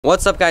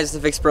What's up, guys?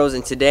 It's the Fixbroz,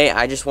 and today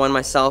I just won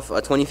myself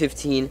a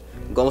 2015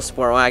 Golf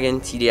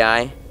Sportwagen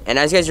TDI. And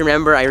as you guys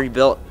remember, I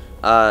rebuilt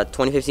a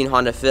 2015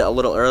 Honda Fit a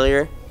little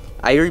earlier.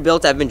 I've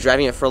been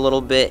driving it for a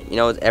little bit. You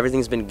know,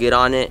 everything's been good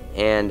on it,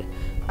 and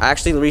I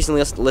actually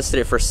recently listed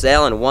it for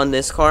sale and won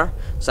this car.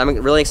 So I'm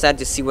really excited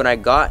to see what I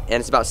got,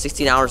 and it's about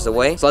 16 hours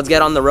away. So let's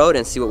get on the road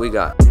and see what we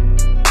got.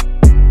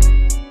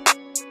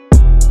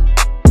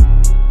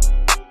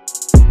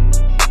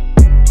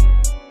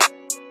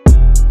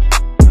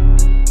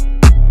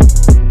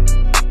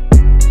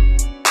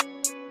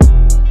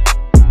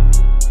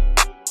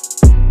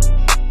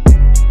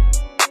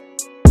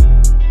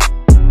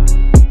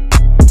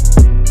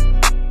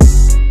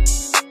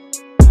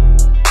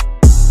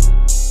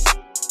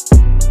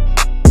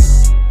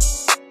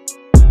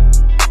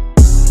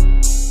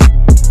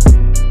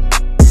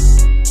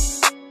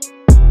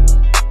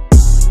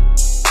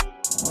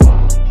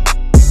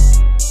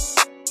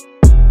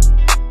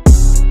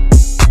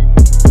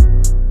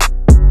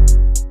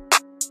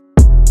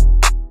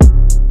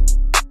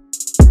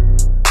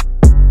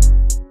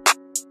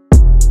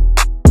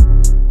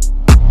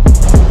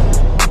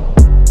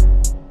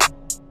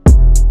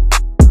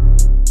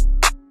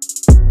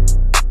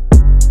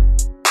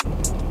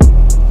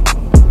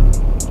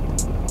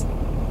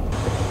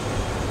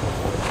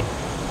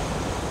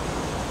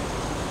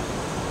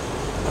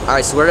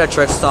 Alright, so we're at a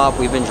truck stop.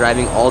 We've been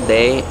driving all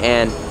day,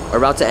 and we're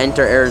about to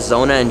enter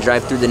Arizona and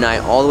drive through the night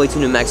all the way to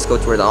New Mexico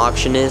to where the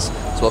auction is.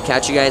 So we'll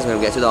catch you guys when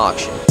we get to the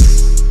auction.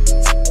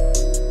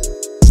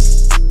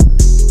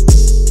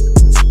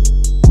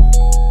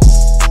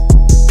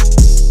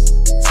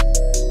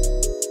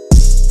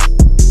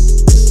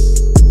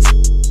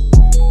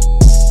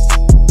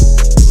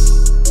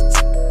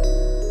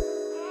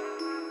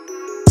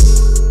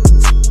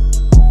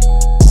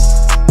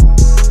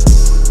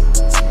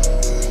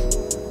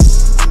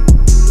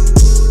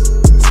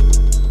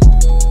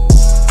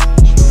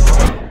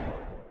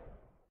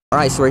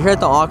 Alright, so we're here at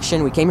the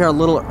auction. We came here a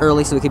little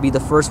early so we could be the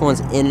first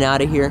ones in and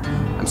out of here.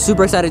 I'm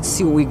super excited to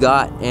see what we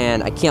got,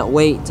 and I can't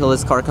wait till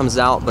this car comes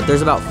out. But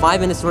there's about 5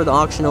 minutes before the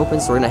auction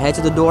opens, so we're gonna head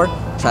to the door,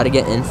 try to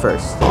get in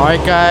first.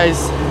 Alright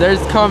guys, there's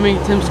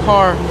Tim's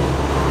car.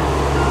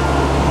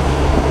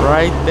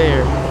 Right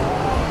there.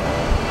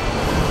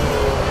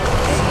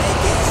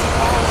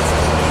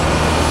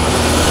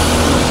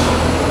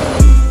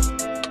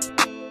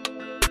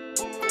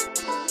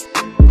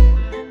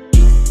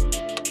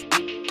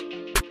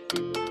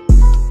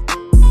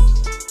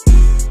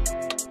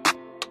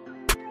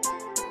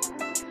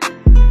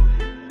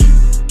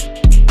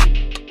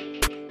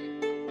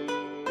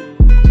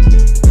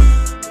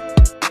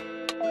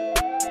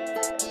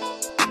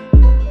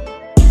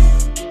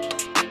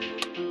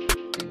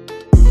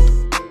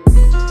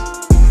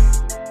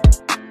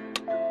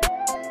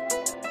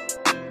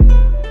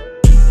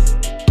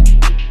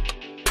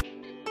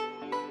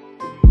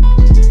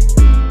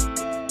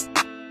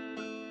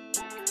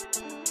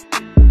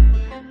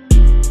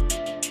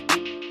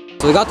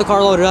 So we got the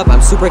car loaded up. I'm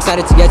super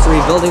excited to get to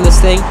rebuilding this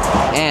thing,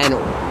 and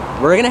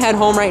we're gonna head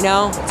home right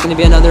now. It's gonna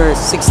be another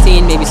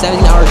 16, maybe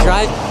 17 hour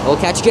drive. We'll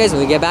catch you guys when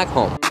we get back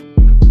home.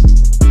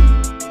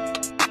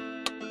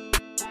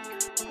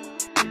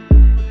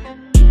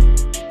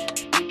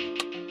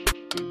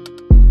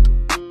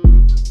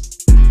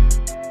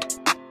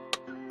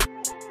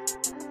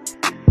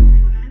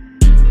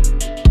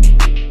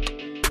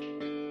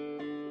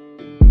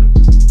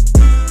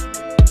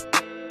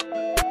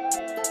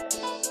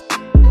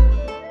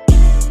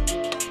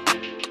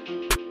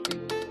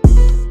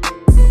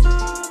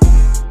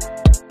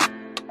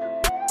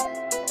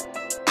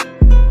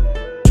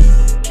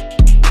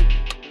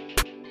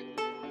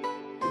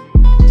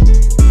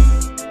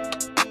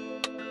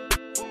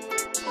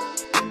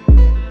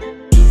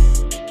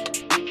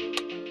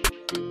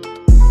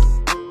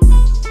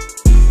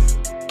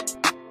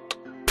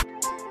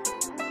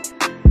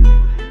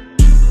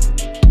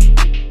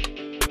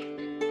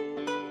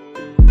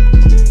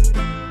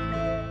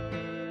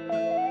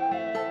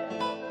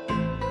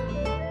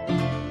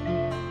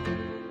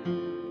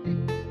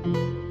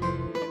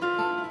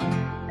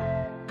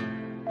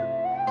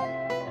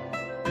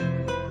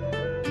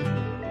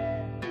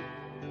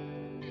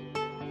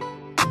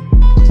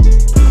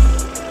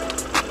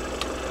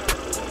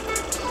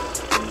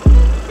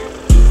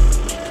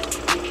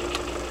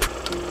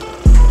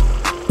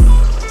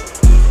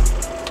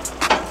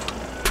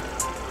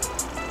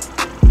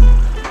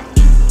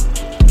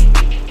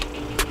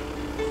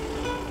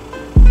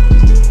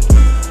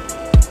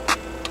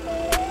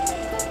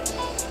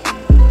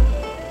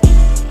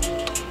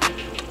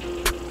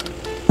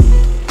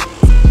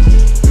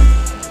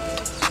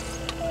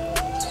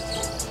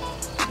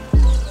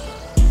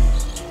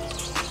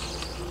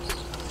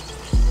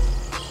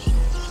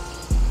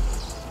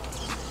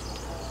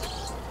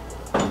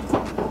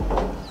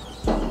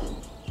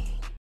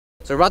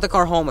 So we brought the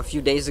car home a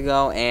few days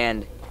ago,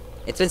 and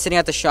it's been sitting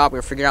at the shop. We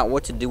were figuring out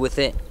what to do with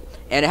it,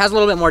 and it has a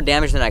little bit more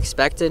damage than I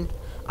expected.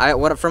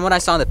 From what I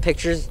saw in the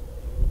pictures,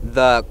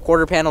 the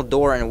quarter panel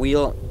door and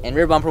wheel and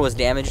rear bumper was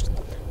damaged.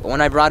 But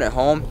when I brought it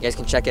home, you guys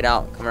can check it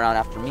out. Come around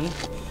after me.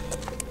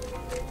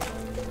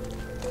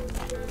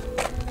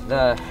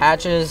 The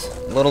hatches,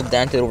 a little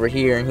dented over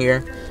here and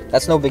here.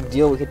 That's no big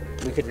deal. We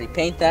could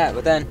repaint that.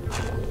 But then,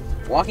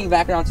 walking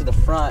back around to the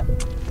front,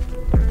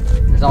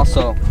 there's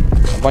also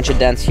a bunch of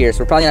dents here. So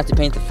we're probably gonna have to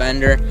paint the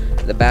fender,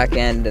 the back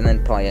end, and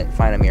then probably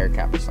find a mirror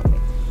cap or something.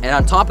 And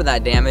on top of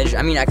that damage,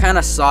 I mean, I kind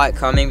of saw it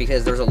coming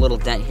because there's a little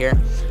dent here,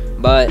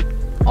 but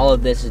all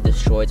of this is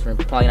destroyed. So we're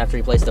probably gonna have to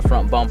replace the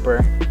front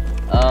bumper.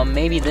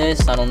 Maybe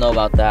this, I don't know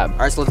about that. All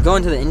right, so let's go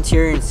into the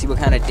interior and see what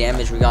kind of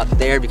damage we got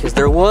there, because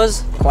there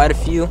was quite a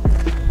few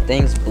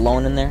things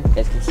blown in there. You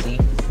guys can see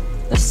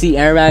the seat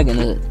airbag and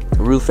the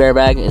roof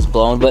airbag is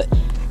blown, but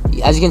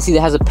as you can see,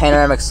 it has a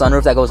panoramic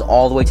sunroof that goes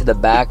all the way to the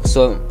back.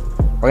 So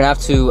we're gonna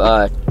have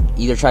to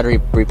either try to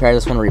repair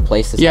this one or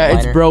replace this. Yeah,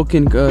 headliner. it's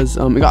broken because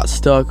it got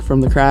stuck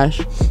from the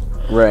crash.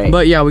 Right.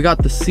 But yeah, we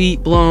got the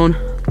seat blown,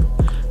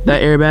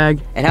 that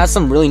airbag. It has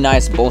some really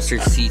nice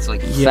bolstered seats,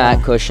 like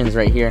fat cushions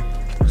right here.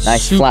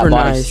 Nice super flat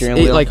bottom nice. steering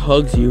wheel. It like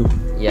hugs you.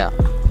 Yeah.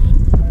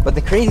 But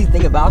the crazy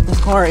thing about this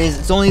car is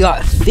it's only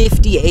got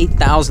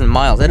 58,000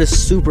 miles. That is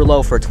super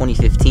low for a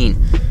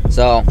 2015.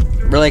 So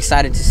really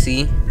excited to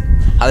see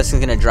how this is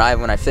gonna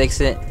drive when I fix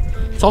it.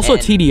 It's also a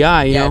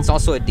TDI, you know. Yeah, it's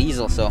also a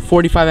diesel, so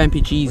 45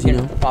 mpgs, you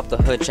know. Pop the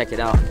hood, check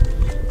it out.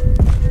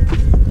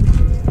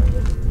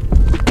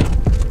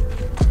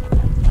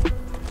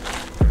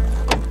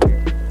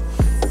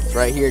 It's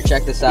right here,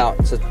 check this out.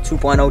 It's a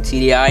 2.0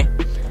 TDI.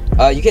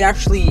 You can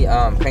actually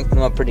crank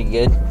them up pretty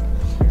good,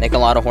 make a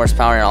lot of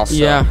horsepower, and also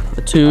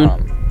a tune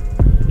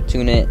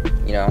it,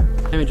 you know.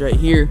 Damage right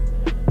here.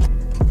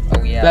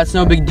 Oh yeah. That's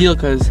no big deal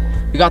because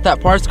we got that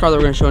parts car that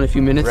we're gonna show in a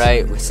few minutes.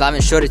 Right. We still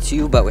haven't showed it to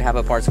you, but we have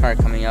a parts car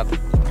coming up.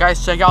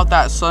 Guys, check out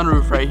that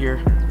sunroof right here.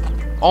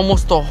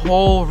 Almost the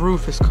whole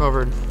roof is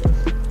covered.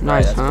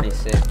 Nice, that's huh? pretty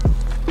sick.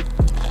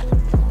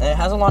 And it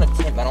has a lot of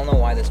tint, but I don't know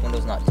why this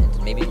window's not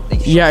tinted. Maybe they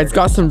it's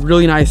got some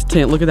really nice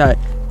tint. Look at that.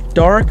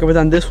 Dark, but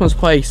then this one's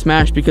probably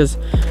smashed because,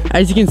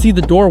 as you can see,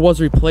 the door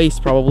was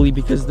replaced probably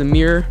because the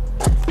mirror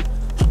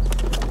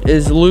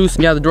is loose.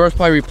 Yeah, the door was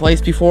probably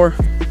replaced before.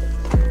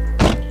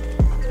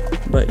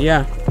 But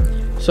yeah,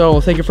 so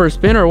we'll take it for a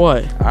spin or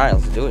what? All right,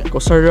 let's do it. Go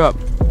start it up.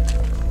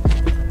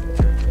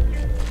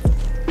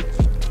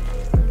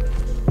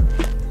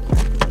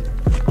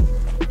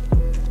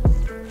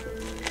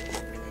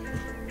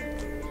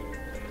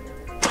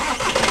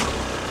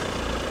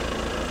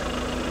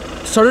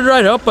 Started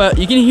right up, but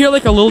you can hear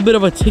like a little bit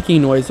of a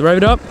ticking noise. Rev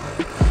it up.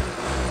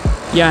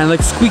 Yeah, and like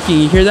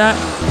squeaking, you hear that?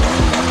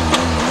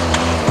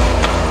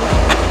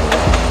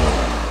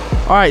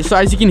 All right, so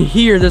as you can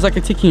hear, there's like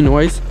a ticking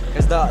noise.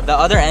 Because the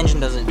other engine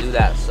doesn't do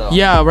that, so.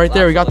 Yeah, right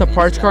there, we got the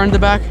parts car in the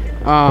back.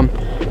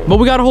 But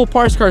we got a whole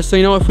parts car, so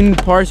you know, if we need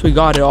parts, we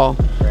got it all.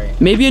 Right.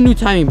 Maybe a new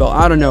timing belt,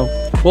 I don't know.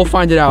 We'll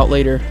find it out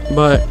later,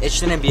 but. It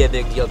shouldn't be a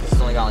big deal because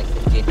it's only got like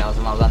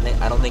 58,000 miles.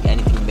 I don't think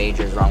anything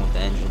major is wrong with the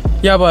engine.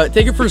 Yeah, but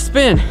take it for a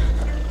spin.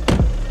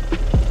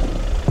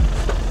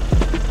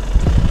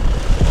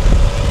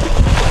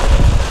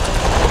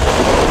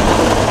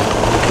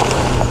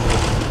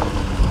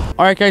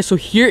 All right, guys, so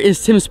here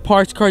is Tim's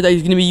parts car that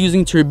he's gonna be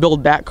using to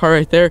rebuild that car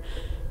right there.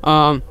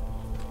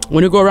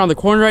 When you go around the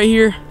corner right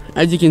here,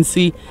 as you can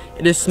see,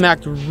 it is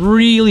smacked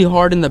really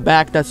hard in the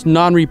back. That's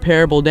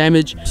non-repairable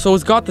damage. So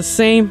it's got the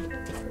same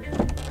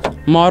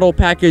model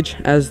package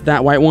as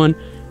that white one.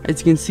 As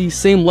you can see,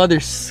 same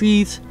leather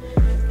seats.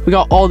 We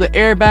got all the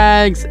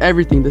airbags,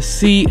 everything, the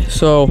seat.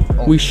 So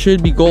we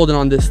should be golden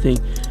on this thing.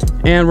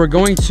 And we're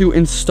going to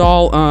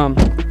install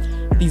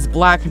these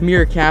black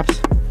mirror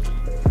caps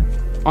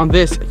on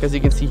this, because you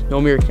can see no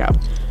mirror cap.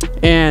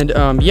 And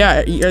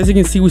yeah, as you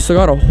can see, we still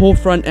got a whole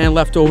front end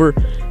left over,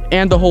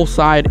 and the whole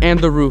side and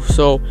the roof.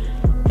 So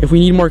if we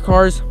need more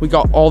cars, we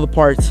got all the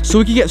parts, so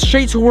we can get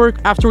straight to work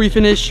after we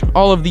finish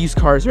all of these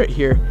cars right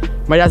here.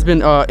 My dad's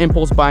been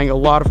impulse buying a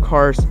lot of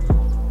cars.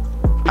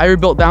 I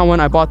rebuilt that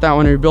one, I bought that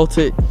one and rebuilt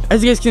it.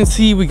 As you guys can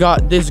see, we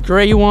got this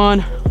gray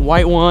one,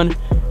 white one,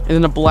 and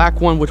then a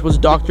black one, which was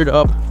doctored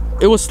up.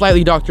 It was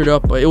slightly doctored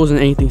up, but it wasn't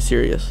anything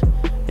serious.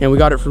 And we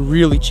got it for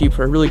really cheap,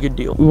 for a really good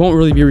deal. We won't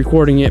really be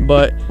recording it,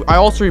 but I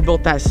also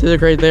rebuilt that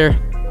Civic right there.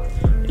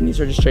 It needs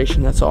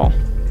registration, that's all.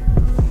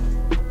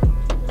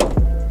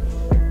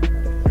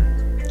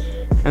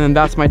 And then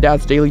that's my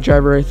dad's daily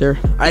driver right there.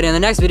 All right, in the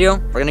next video,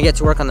 we're gonna get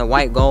to work on the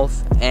white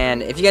Golf.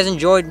 And if you guys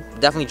enjoyed,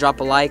 definitely drop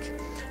a like.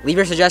 Leave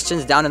your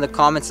suggestions down in the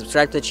comments,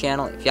 subscribe to the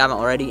channel if you haven't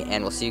already,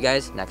 and we'll see you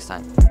guys next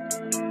time.